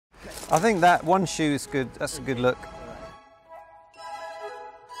I think that one shoe is good. That's a good look.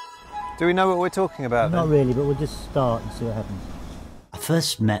 Do we know what we're talking about? Not really, but we'll just start and see what happens. I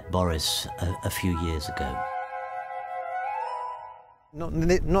first met Boris a few years ago. Not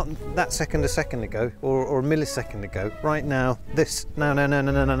that second a second ago, or a millisecond ago. Right now, this. No.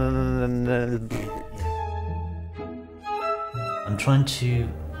 I'm trying to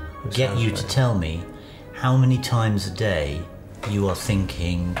get you to tell me how many times a day you are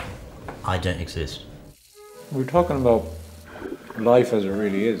thinking, I don't exist. We're talking about life as it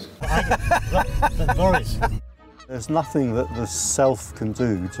really is. But Boris. There's nothing that the self can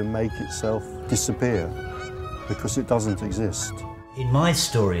do to make itself disappear, because it doesn't exist. In my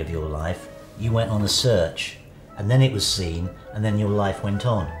story of your life, you went on a search, and then it was seen, and then your life went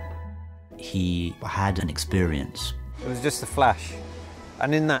on. He had an experience. It was just a flash,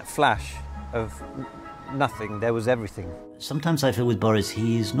 and in that flash of nothing, there was everything. Sometimes I feel with Boris,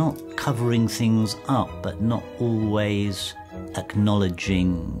 he's not covering things up, but not always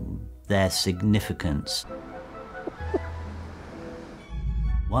acknowledging their significance.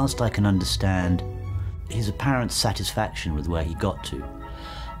 Whilst I can understand his apparent satisfaction with where he got to,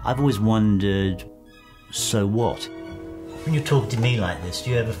 I've always wondered, so what? When you're talking to me like this,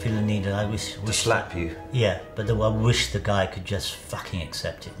 do you ever feel the need that I wish To slap you? Yeah, but I wish the guy could just fucking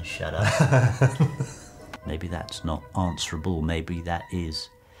accept it and shut up. Maybe that's not answerable, maybe that is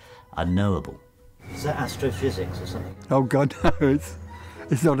unknowable. Is that astrophysics or something? Oh God, no,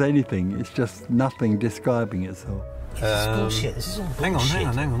 it's not anything. It's just nothing describing itself. This is bullshit. This is all bullshit.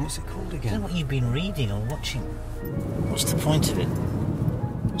 Hang on. What's it called I don't again? know what you've been reading or watching. What's the point of it?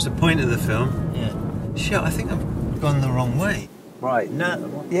 What's the point of the film? Yeah. Shit, I think I've gone the wrong way. Right.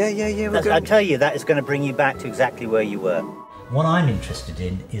 No. Yeah. I tell you, that is going to bring you back to exactly where you were. What I'm interested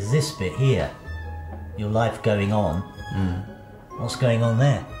in is this bit here. Your life going on. What's going on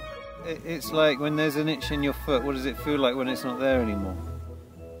there? It's like when there's an itch in your foot, what does it feel like when it's not there anymore?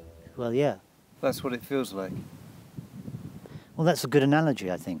 Well, yeah. That's what it feels like. Well, that's a good analogy,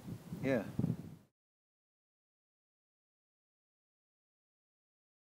 I think. Yeah.